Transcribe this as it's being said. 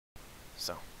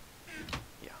So,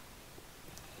 yeah.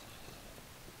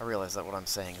 I realize that what I'm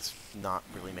saying is not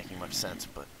really making much sense,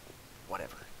 but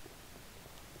whatever.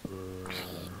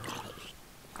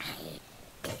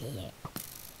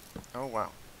 Oh,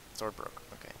 wow. Sword broke.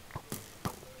 Okay.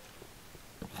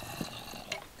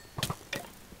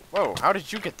 Whoa, how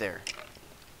did you get there?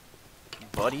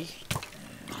 Buddy?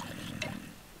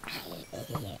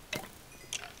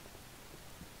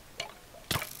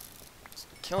 Just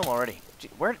kill him already. Gee,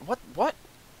 where? What? I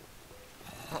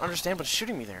don't understand what's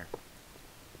shooting me there.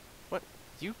 What?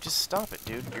 You just stop it,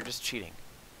 dude. You're just cheating.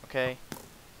 Okay?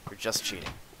 You're just cheating.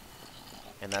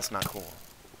 And that's not cool.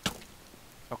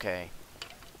 Okay.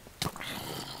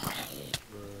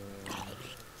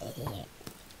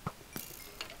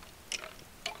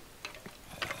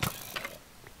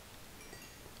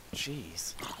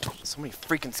 Jeez. So many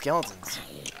freaking skeletons.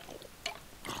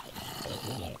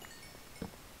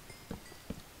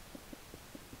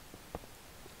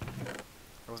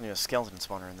 There wasn't even a skeleton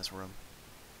spawner in this room.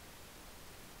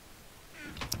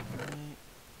 Alright.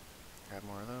 Grab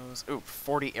more of those. Ooh,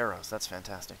 40 arrows. That's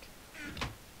fantastic.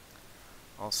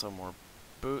 Also more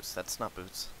boots. That's not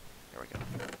boots. There we go.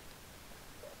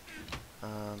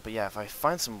 But yeah, if I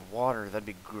find some water, that'd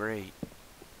be great.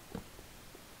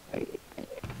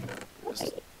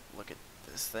 Just look at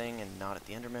this thing and not at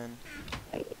the Enderman.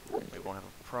 We won't have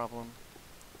a problem.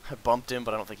 I bumped him,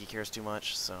 but I don't think he cares too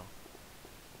much, so...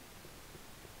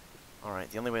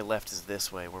 Alright, the only way left is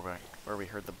this way, where we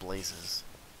heard the blazes.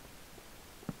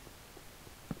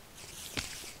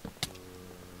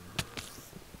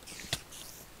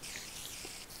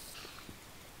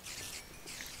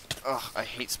 Ugh, I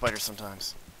hate spiders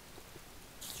sometimes.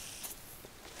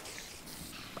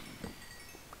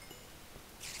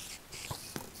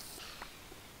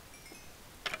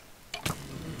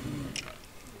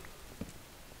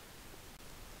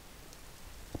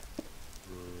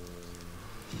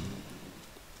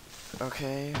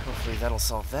 Okay, hopefully that'll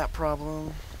solve that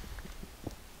problem.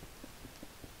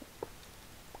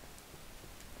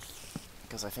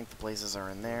 Because I think the blazes are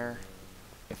in there.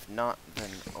 If not, then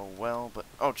oh well, but...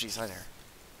 Oh, geez, hi there.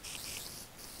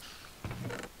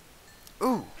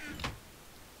 Ooh!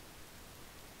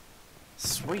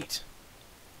 Sweet!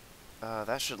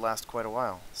 That should last quite a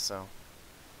while, so...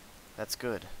 That's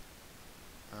good.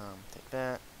 Take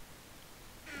that.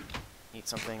 Eat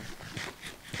something.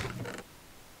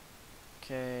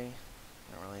 Okay.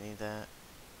 Don't really need that.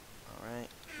 Alright.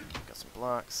 Got some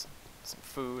blocks, some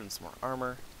food, and some more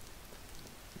armor.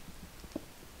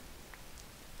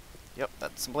 Yep,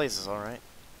 that's some blazes, alright.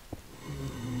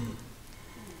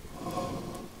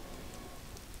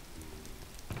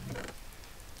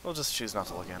 We'll just choose not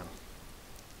to look at them.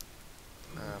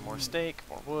 More steak,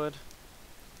 more wood.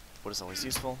 Wood is always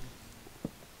useful.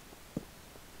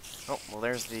 Oh, well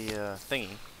there's the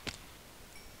thingy.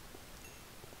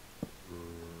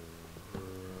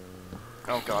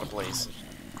 Oh god, a blaze.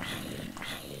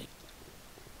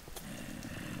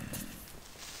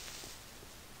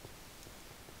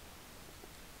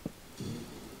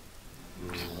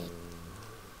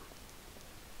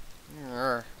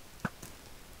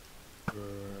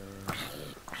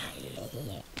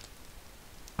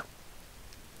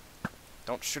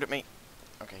 Don't shoot at me.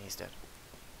 Okay, he's dead.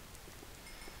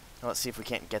 Now let's see if we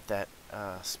can't get that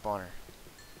spawner.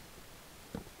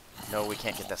 No, we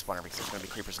can't get that spawner because there's going to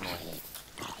be creepers in the way.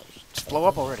 Just blow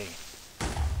up already.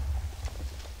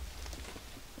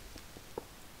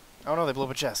 Oh no, they blew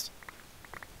up a chest.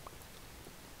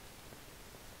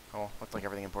 Oh, looked like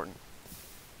everything important.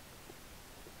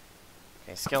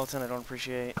 Okay, skeleton I don't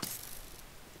appreciate.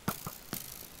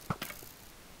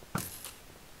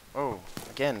 Oh,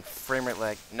 again, frame rate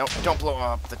lag. Nope, don't blow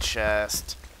up the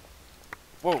chest.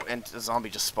 Whoa, and a zombie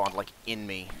just spawned, like, in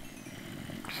me.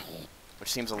 Which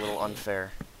seems a little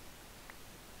unfair.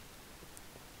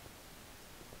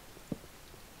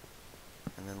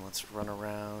 And then let's run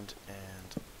around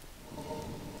and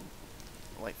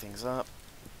light things up.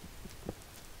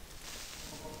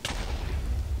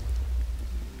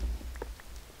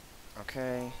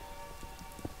 Okay.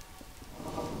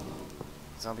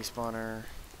 Zombie spawner.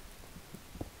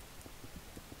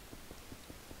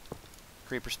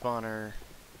 Creeper spawner.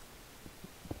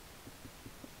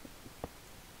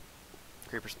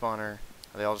 Creeper spawner.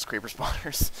 Are they all just creeper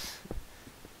spawners?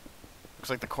 Looks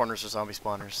like the corners are zombie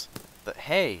spawners. But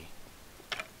hey!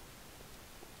 I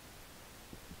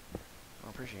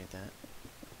don't appreciate that.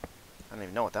 I don't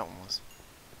even know what that one was.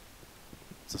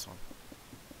 What's this one?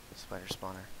 Spider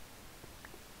spawner.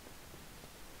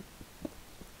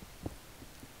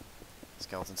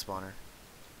 Skeleton spawner.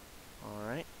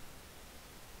 Alright.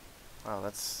 Wow,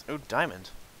 that's... Ooh, diamond.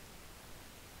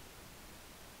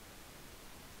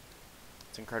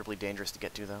 incredibly dangerous to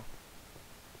get to, though.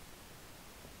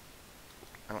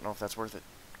 I don't know if that's worth it.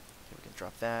 Okay, we can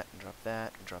drop that, and drop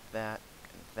that, and drop that,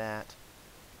 and that,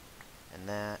 and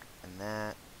that, and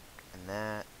that, and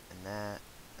that, and that,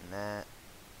 and that.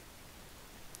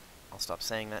 I'll stop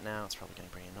saying that now. It's probably getting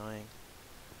pretty annoying.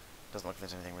 Doesn't look like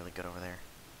there's anything really good over there.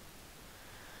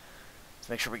 Let's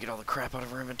make sure we get all the crap out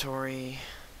of our inventory.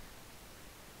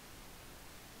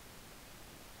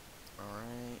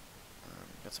 Alright.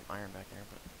 Got some iron back there,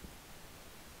 but...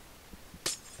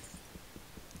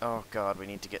 Oh god, we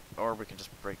need to get... Or we can just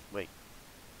break... Wait.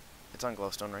 It's on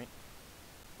glowstone, right?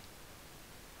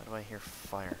 How do I hear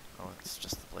fire? Oh, it's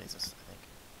just the blazes, I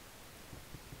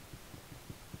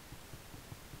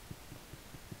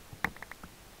think.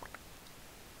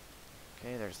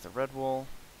 Okay, there's the red wool.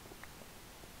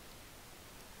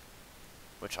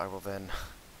 Which I will then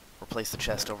replace the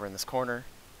chest over in this corner.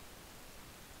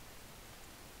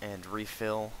 And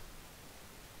refill.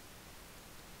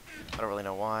 I don't really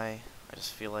know why. I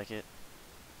just feel like it.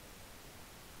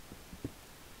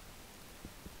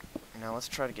 Now let's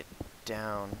try to get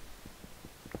down.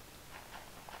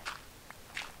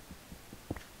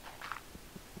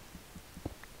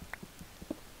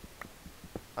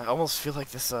 I almost feel like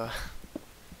this, I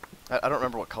don't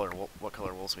remember what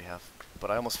color wools we have, but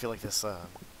I almost feel like this,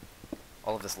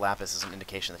 all of this lapis is an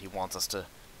indication that he wants us to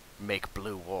make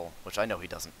blue wool, which I know he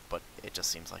doesn't, but it just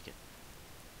seems like it.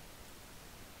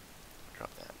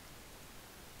 Drop that.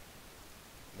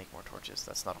 Make more torches.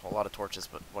 That's not a whole lot of torches,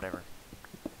 but whatever.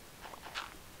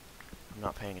 I'm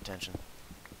not paying attention.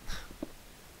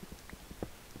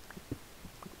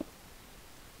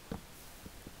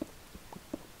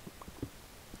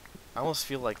 I almost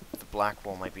feel like the black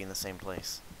wool might be in the same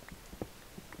place.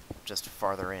 Just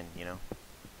farther in, you know?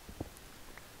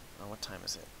 Oh, what time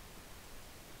is it?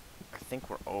 I think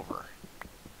we're over.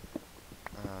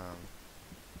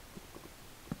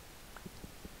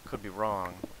 Could be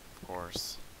wrong, of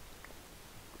course.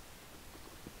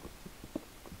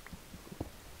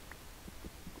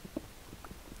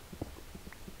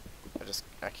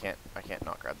 I can't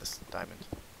not grab this diamond.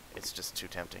 It's just too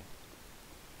tempting.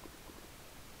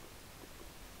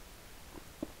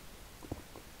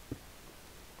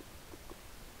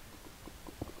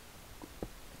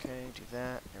 Okay, do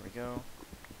that. There we go.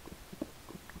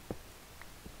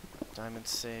 Diamond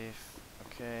safe.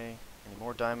 Okay. Any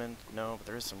more diamond? No, but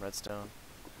there is some redstone.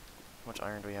 How much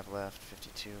iron do we have left?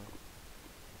 52.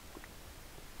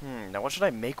 Now what should I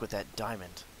make with that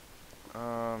diamond?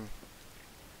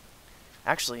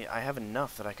 Actually, I have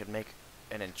enough that I could make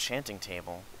an enchanting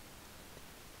table.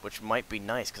 Which might be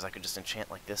nice, because I could just enchant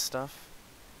like this stuff.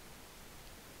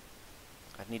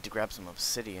 I'd need to grab some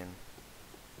obsidian.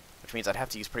 Which means I'd have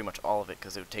to use pretty much all of it,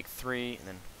 because it would take 3, and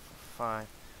then 5.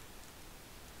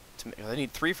 I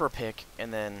need 3 for a pick,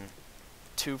 and then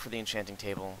 2 for the enchanting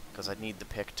table, because I'd need the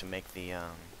pick to make the,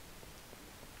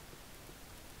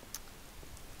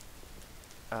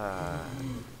 I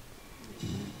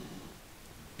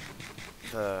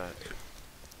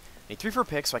need 3 for a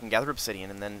pick so I can gather obsidian,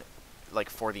 and then, like,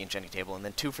 for the enchanting table, and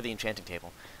then 2 for the enchanting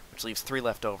table, which leaves 3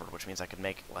 left over, which means I could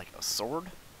make, like, a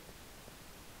sword,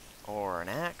 or an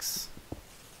axe,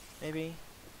 maybe?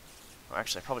 Oh,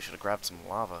 actually, I probably should have grabbed some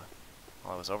lava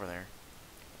while I was over there.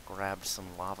 Grabbed some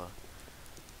lava.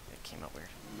 It came out weird.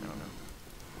 I don't know.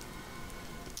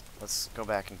 Let's go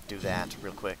back and do that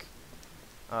real quick.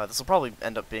 This will probably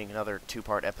end up being another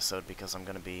 2-part episode because I'm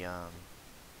going to be, I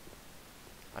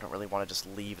don't really want to just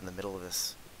leave in the middle of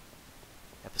this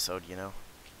episode, you know?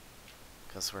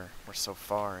 Because we're so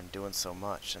far and doing so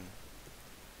much, and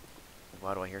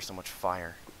why do I hear so much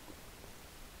fire?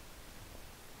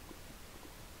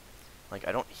 Like,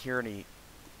 I don't hear any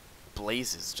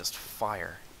blazes, just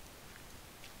fire.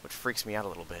 Which freaks me out a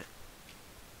little bit.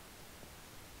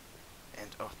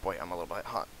 And, oh boy, I'm a little bit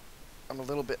hot. I'm a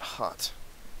little bit hot.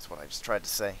 That's what I just tried to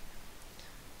say.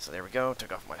 So there we go,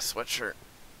 took off my sweatshirt.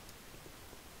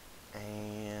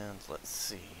 And let's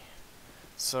see.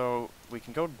 So, we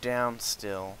can go down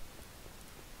still.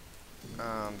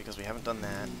 Because we haven't done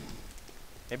that.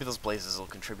 Maybe those blazes will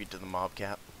contribute to the mob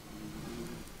cap.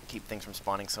 Keep things from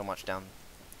spawning so much down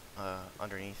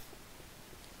underneath.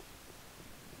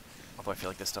 Although I feel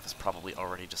like this stuff is probably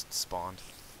already just spawned.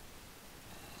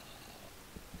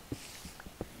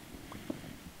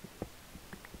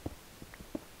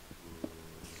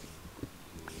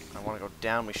 I want to go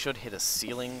down. We should hit a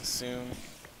ceiling soon.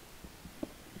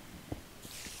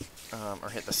 Or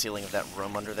hit the ceiling of that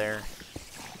room under there.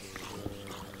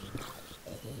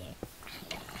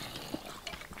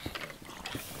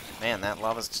 Man, that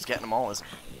lava's just getting them all, isn't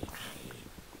it?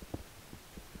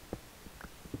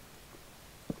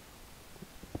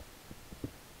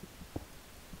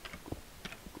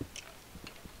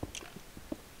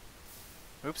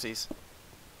 Oopsies.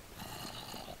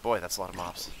 Boy, that's a lot of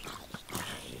mobs.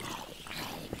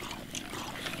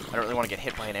 I don't really want to get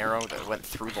hit by an arrow that went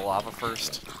through the lava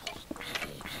first,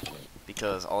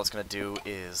 because all it's going to do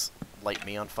is light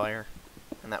me on fire,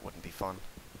 and that wouldn't be fun.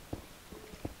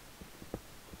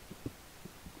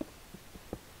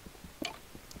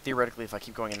 Theoretically, if I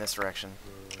keep going in this direction,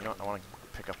 you know what, I want to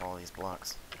pick up all these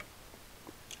blocks.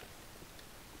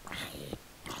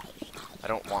 I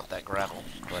don't want that gravel,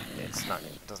 but it's not,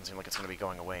 it doesn't seem like it's going to be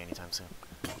going away anytime soon.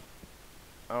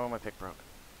 Oh, my pick broke.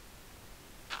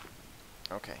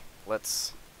 Okay,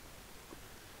 let's...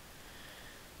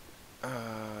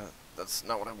 that's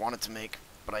not what I wanted to make,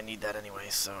 but I need that anyway,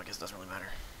 so I guess it doesn't really matter.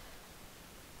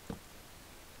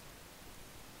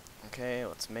 Okay,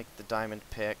 let's make the diamond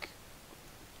pick.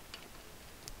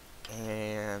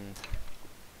 And...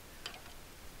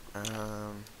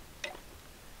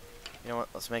 you know what,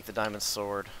 let's make the diamond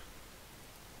sword.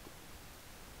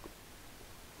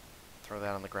 Throw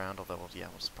that on the ground, although, yeah,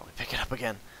 we'll just probably pick it up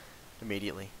again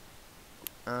immediately.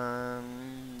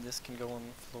 This can go on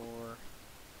the floor.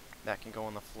 That can go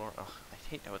on the floor. Oh, I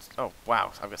hate how it's... Oh,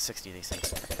 wow, I've got 60 of these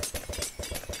things.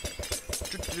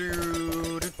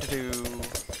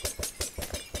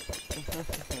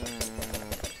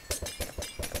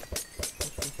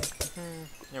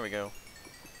 There we go.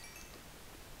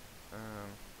 I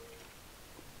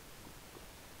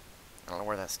don't know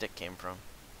where that stick came from.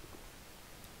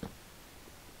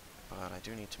 But I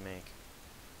do need to make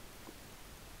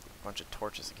a bunch of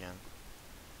torches again.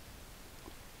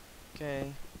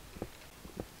 Okay.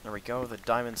 There we go. The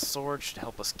diamond sword should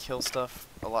help us kill stuff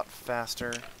a lot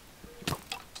faster.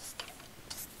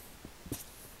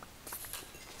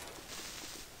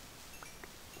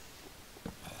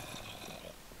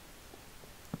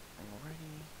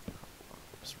 Alrighty.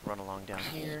 Just run along down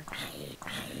here.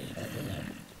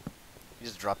 He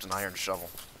just dropped an iron shovel.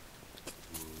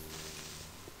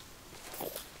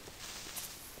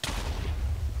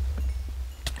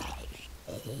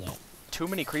 Too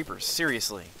many creepers,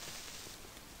 seriously.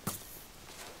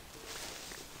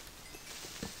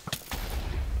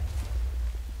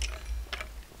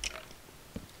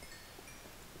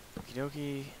 Okie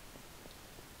dokie.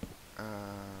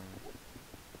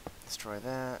 Destroy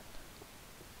that.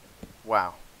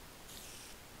 Wow.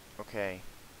 Okay.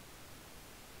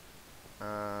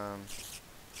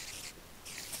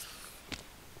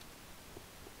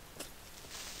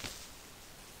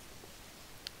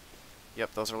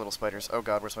 Yep, those are little spiders. Oh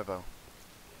god, where's my bow?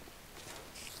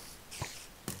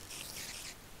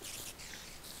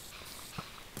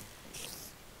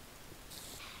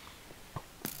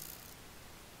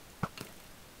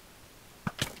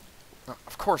 Oh,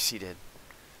 of course he did.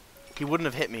 He wouldn't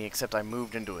have hit me except I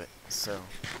moved into it, so...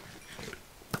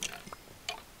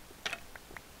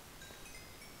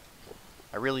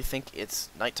 I really think it's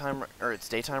nighttime, or it's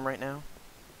daytime right now.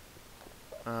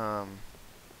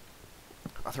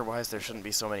 Otherwise, there shouldn't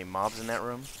be so many mobs in that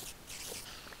room.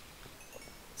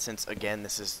 Since, again,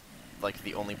 this is, like,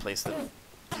 the only place that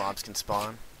mobs can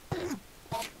spawn.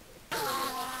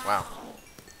 Wow.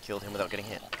 Killed him without getting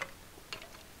hit.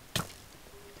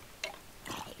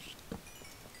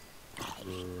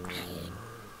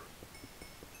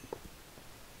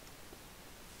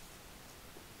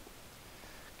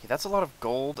 Okay, that's a lot of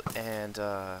gold and,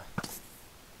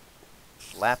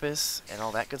 lapis and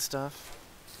all that good stuff.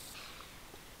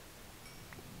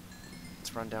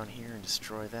 Let's run down here and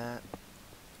destroy that.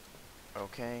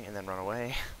 Okay, and then run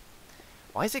away.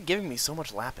 Why is it giving me so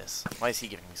much lapis? Why is he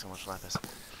giving me so much lapis? I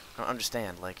don't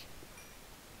understand, like...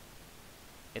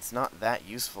 It's not that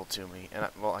useful to me, and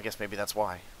well, I guess maybe that's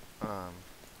why.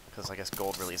 Because I guess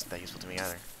gold really isn't that useful to me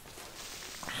either.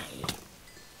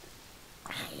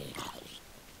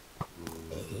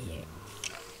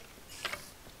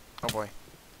 Oh boy.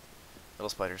 Little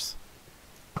spiders.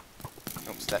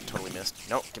 Oops, that totally missed.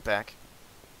 Nope, get back.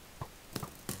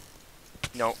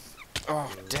 Nope. Oh,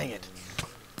 dang it.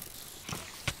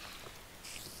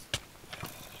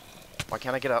 Why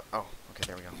can't I get up? Oh, okay,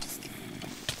 there we go.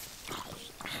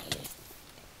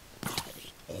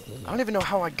 I don't even know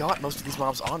how I got most of these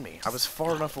mobs on me. I was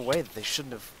far enough away that they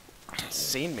shouldn't have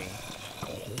seen me.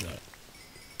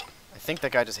 I think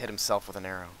that guy just hit himself with an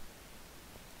arrow.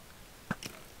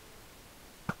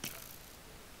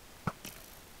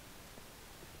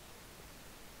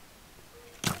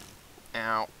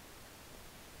 Ow.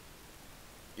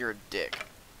 You're a dick.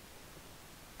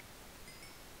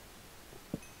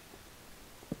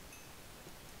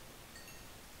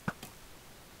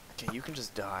 Okay, you can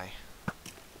just die.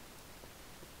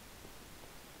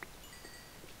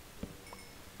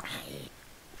 And,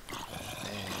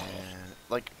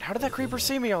 like, how did that creeper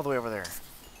see me all the way over there?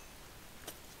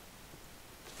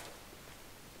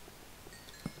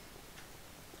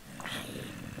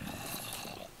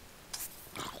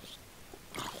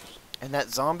 And that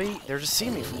zombie, they're just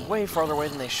seeing me from way farther away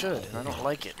than they should, and I don't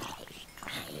like it.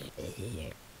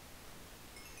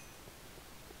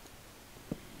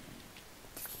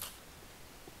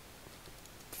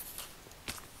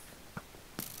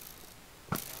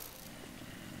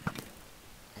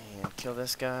 And kill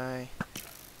this guy.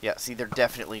 Yeah, see, they're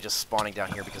definitely just spawning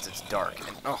down here because it's dark.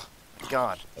 And, oh,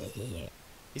 God.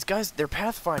 These guys, their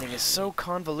pathfinding is so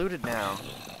convoluted now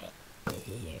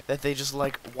that they just,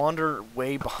 like, wander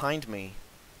way behind me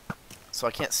so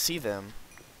I can't see them,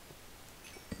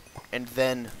 and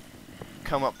then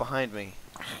come up behind me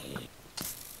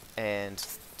and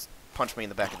punch me in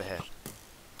the back of the head.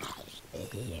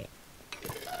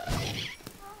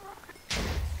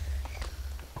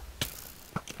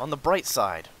 On the bright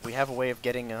side, we have a way of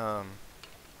getting,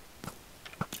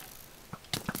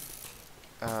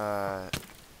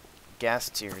 gas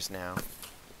tiers now.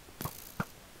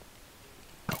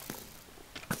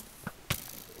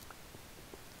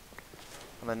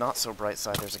 On the not-so-bright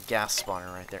side, there's a gas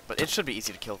spawner right there. But it should be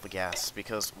easy to kill the gas,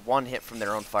 because one hit from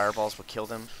their own fireballs will kill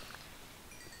them.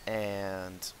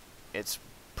 And it's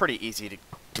pretty easy to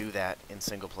do that in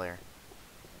single-player.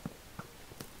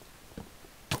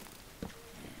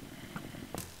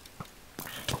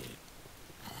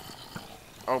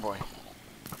 Oh boy.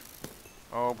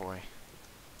 Oh boy.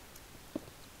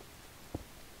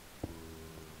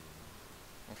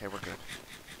 Okay, we're good.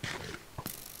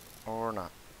 Or not.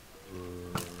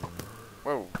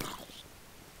 Whoa.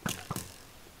 It's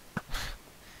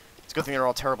a good thing they're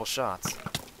all terrible shots.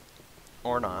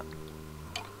 Or not.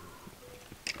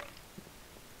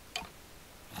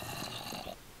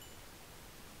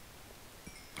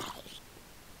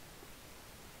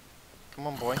 Come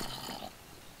on, boy.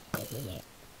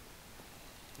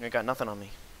 You got nothing on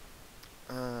me.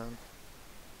 I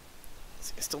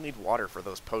still need water for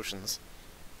those potions.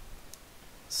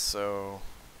 So...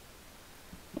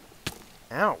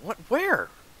 Ow, what, where?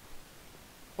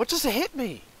 What just hit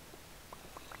me?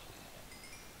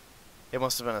 It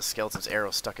must have been a skeleton's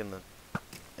arrow stuck in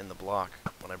the block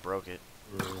when I broke it.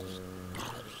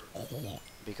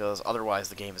 Because otherwise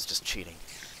the game is just cheating.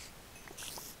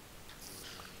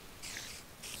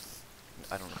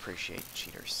 I don't appreciate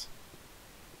cheaters.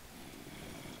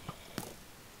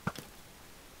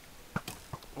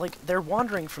 Like, they're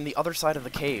wandering from the other side of the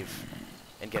cave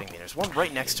and getting me. There's one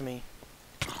right next to me.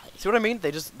 See what I mean?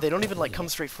 They don't even, like, come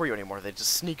straight for you anymore. They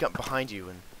just sneak up behind you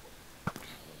and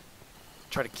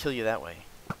try to kill you that way.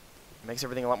 It makes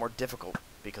everything a lot more difficult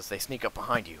because they sneak up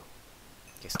behind you.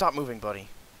 Okay, stop moving, buddy.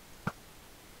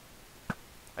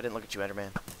 I didn't look at you,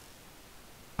 Enderman.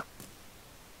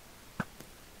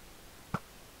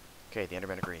 Okay, the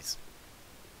Enderman agrees.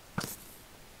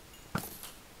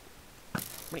 How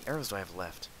many arrows do I have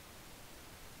left?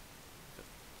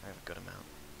 I have a good amount.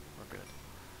 We're good.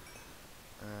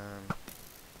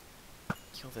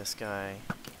 Kill this guy.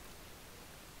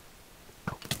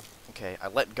 Okay, I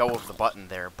let go of the button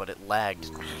there, but it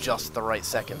lagged just the right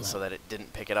second so that it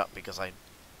didn't pick it up because I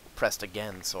pressed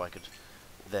again so I could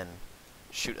then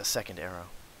shoot a second arrow.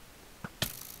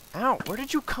 Ow, where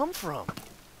did you come from?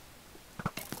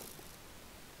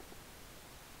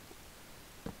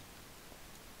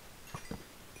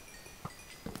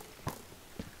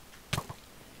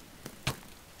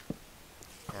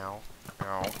 Ow,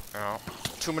 ow, ow.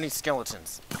 Too many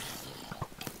skeletons.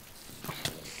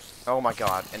 Oh my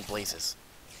god, and blazes.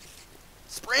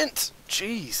 Sprint!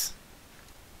 Jeez!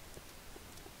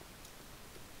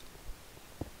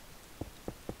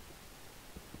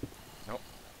 Nope.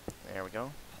 There we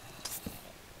go.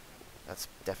 That's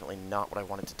definitely not what I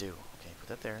wanted to do. Okay, put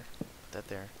that there. Put that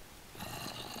there.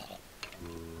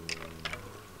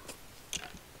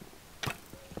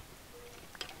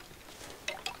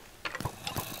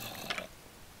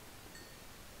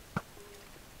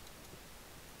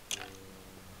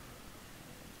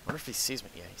 I wonder if he sees me.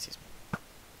 Yeah, he sees me.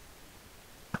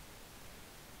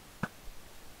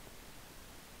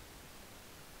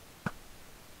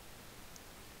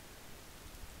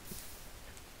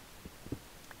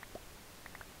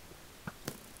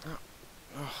 Oh,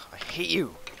 oh, I hate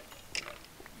you.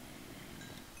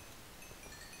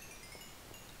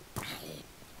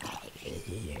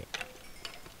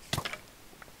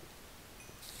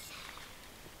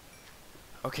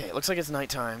 Okay, it looks like it's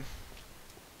nighttime.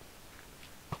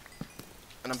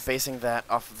 And I'm basing that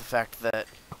off of the fact that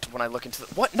when I look into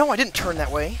the... What? No, I didn't turn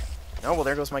that way! Oh, well,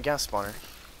 there goes my gas spawner.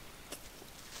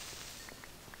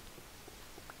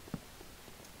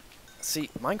 See,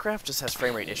 Minecraft just has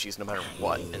frame rate issues no matter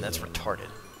what, and that's retarded.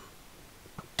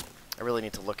 I really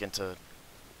need to look into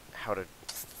how to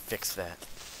fix that.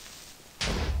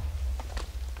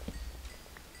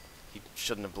 He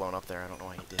shouldn't have blown up there. I don't know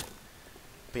why he did.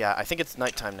 But yeah, I think it's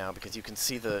nighttime now because you can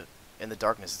see in the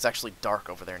darkness. It's actually dark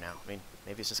over there now. I mean,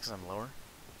 maybe it's just because I'm lower.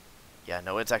 Yeah,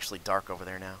 no, it's actually dark over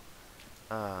there now.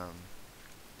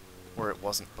 Where it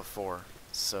wasn't before.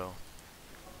 So,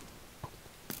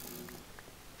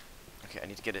 okay, I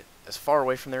need to get it as far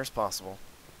away from there as possible.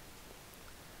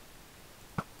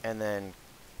 And then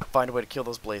find a way to kill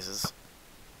those blazes.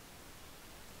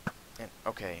 And,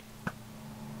 okay.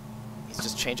 He's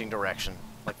just changing direction,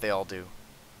 like they all do.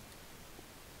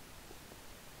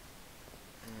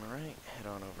 Alright, head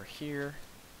on over here.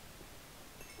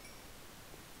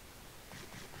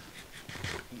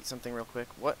 Eat something real quick.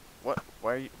 What?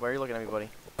 Why are you looking at me, buddy?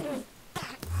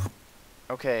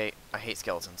 Okay, I hate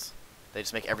skeletons. They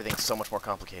just make everything so much more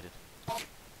complicated.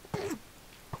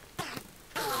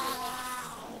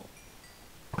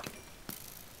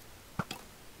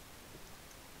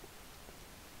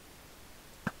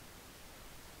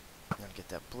 Gotta get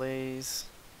that blaze.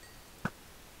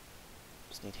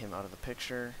 Just need him out of the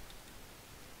picture.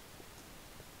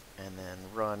 And then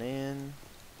run in.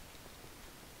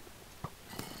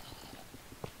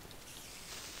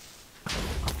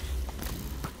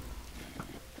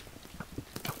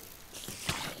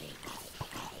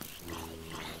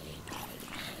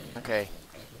 Okay.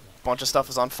 Bunch of stuff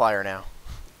is on fire now.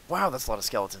 Wow, that's a lot of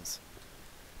skeletons.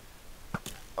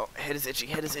 Oh, head is itchy,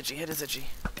 head is itchy, head is itchy.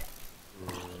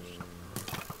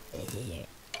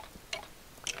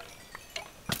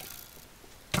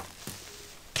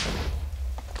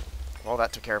 Well,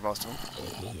 that took care of most of them.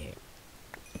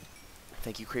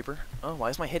 Thank you, creeper. Oh, why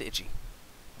is my head itchy?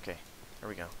 Okay, there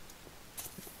we go.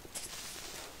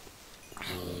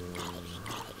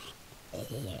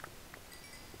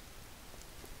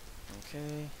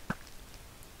 Okay.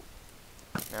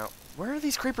 Now, where are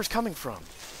these creepers coming from?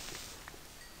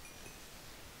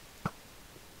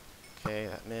 Okay,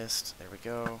 that missed. There we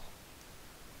go.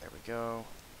 There we go.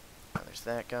 Now there's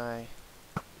that guy.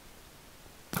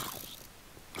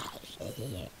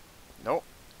 Nope.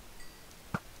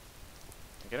 Did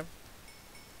I get him?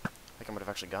 I think I might have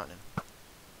actually gotten him.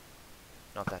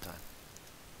 Not that time.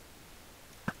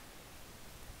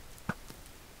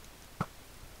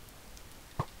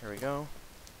 Here we go.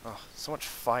 Oh, so much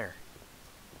fire.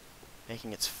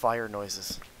 Making its fire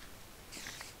noises.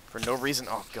 For no reason.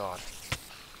 Oh, God.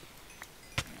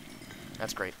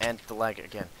 That's great. And the lag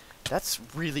again. That's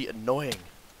really annoying.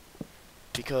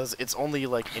 Because it's only,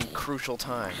 like, in crucial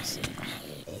times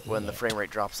when the frame rate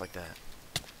drops like that.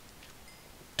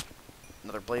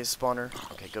 Another blaze spawner.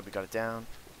 Okay, good. We got it down.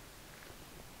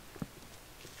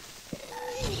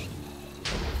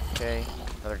 Okay.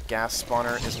 Another gas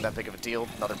spawner isn't that big of a deal.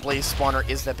 Another blaze spawner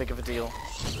is that big of a deal.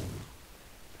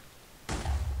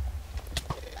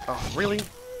 Oh, really?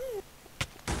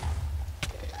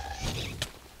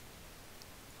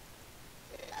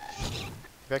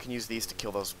 Maybe I can use these to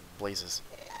kill those blazes.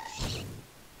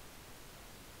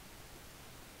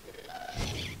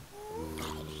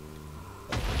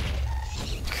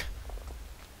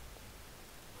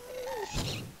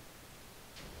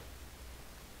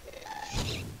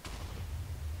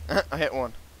 I hit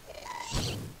one.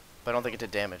 But I don't think it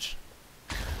did damage.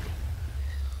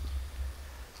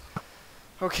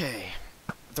 Okay.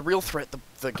 The real threat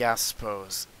the gas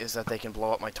pose is that they can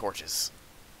blow up my torches.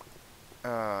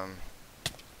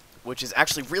 Which is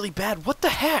actually really bad. What the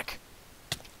heck?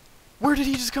 Where did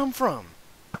he just come from?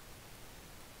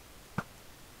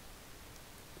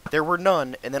 There were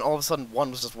none, and then all of a sudden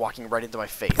one was just walking right into my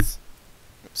face.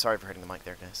 Sorry for hitting the mic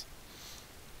there, guys.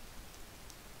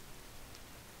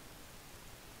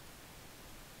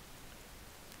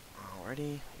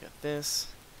 Alrighty, we got this.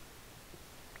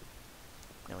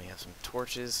 Now we have some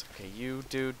torches. Okay, you,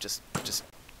 dude, just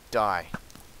die.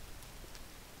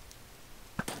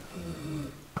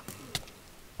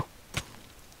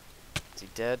 Is he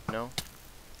dead? No?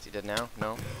 Is he dead now?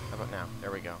 No? How about now?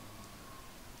 There we go.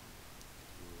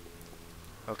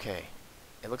 Okay.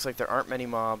 It looks like there aren't many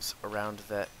mobs around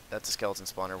that. That's a skeleton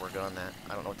spawner. We're good on that.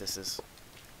 I don't know what this is.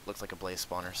 Looks like a blaze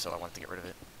spawner, so I want to get rid of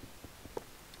it.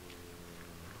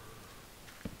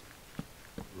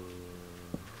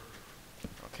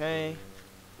 Okay.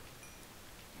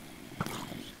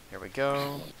 Here we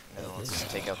go. Now let's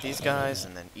just take out these guys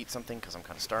and then eat something because I'm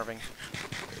kind of starving.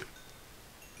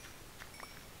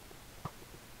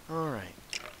 Alright.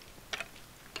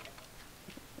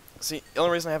 See, the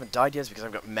only reason I haven't died yet is because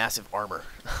I've got massive armor.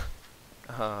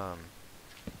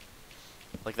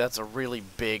 Like, that's a really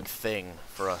big thing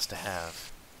for us to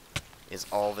have, is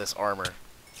all this armor.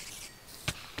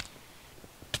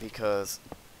 Because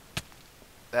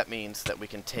that means that we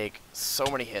can take so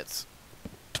many hits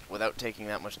without taking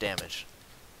that much damage.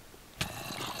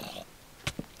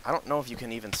 I don't know if you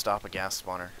can even stop a gas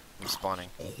spawner from spawning.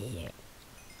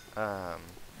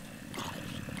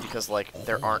 Because, like,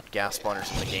 there aren't gas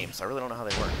spawners in the game, so I really don't know how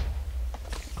they work.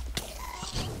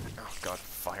 Oh, God,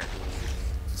 fire.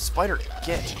 Spider,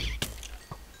 get!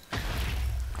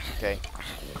 Okay.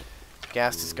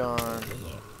 Gas is gone.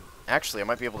 Actually, I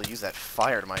might be able to use that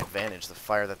fire to my advantage, the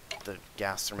fire that the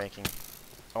ghasts are making.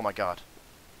 Oh my god.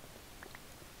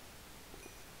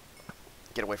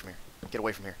 Get away from here. Get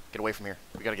away from here. Get away from here.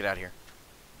 We gotta get out of here.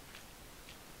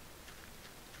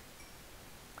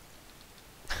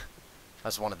 I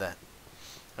just wanted that.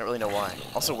 I don't really know why.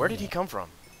 Also, where did he come from?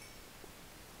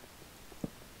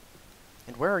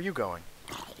 And where are you going?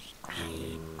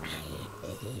 I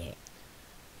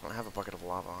don't have a bucket of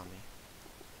lava on me.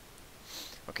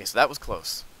 Okay, so that was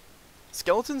close.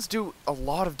 Skeletons do a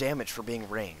lot of damage for being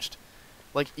ranged.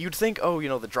 Like, you'd think, oh, you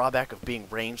know, the drawback of being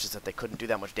ranged is that they couldn't do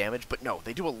that much damage, but no,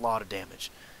 they do a lot of damage.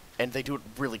 And they do it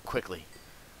really quickly.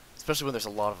 Especially when there's a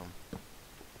lot of them.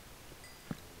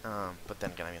 But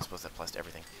then again, I mean, I suppose that applies to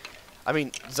everything. I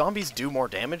mean, zombies do more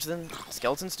damage than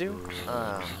skeletons do.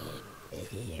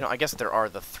 You know, I guess there are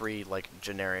the three, like,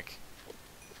 generic...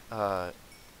 Oh,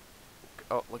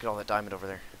 look at all that diamond over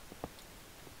there.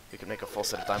 We could make a full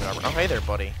set of diamond armor. Oh, hey there,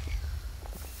 buddy.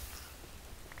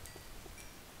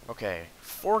 Okay,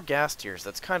 4 gas tiers.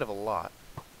 That's kind of a lot.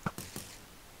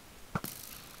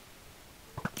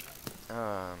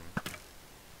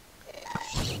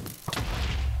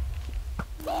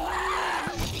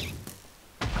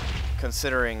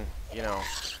 Considering, you know,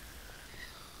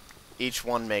 each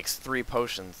one makes 3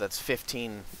 potions, that's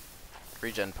 15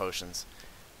 regen potions.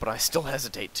 But I still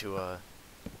hesitate to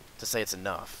say it's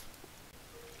enough.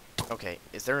 Okay,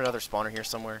 is there another spawner here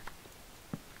somewhere?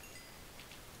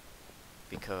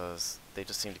 Because they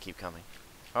just seem to keep coming.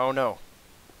 Oh no!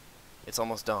 It's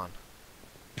almost dawn.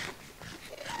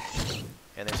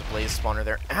 And there's a blaze spawner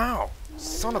there. Ow!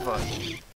 Son of a...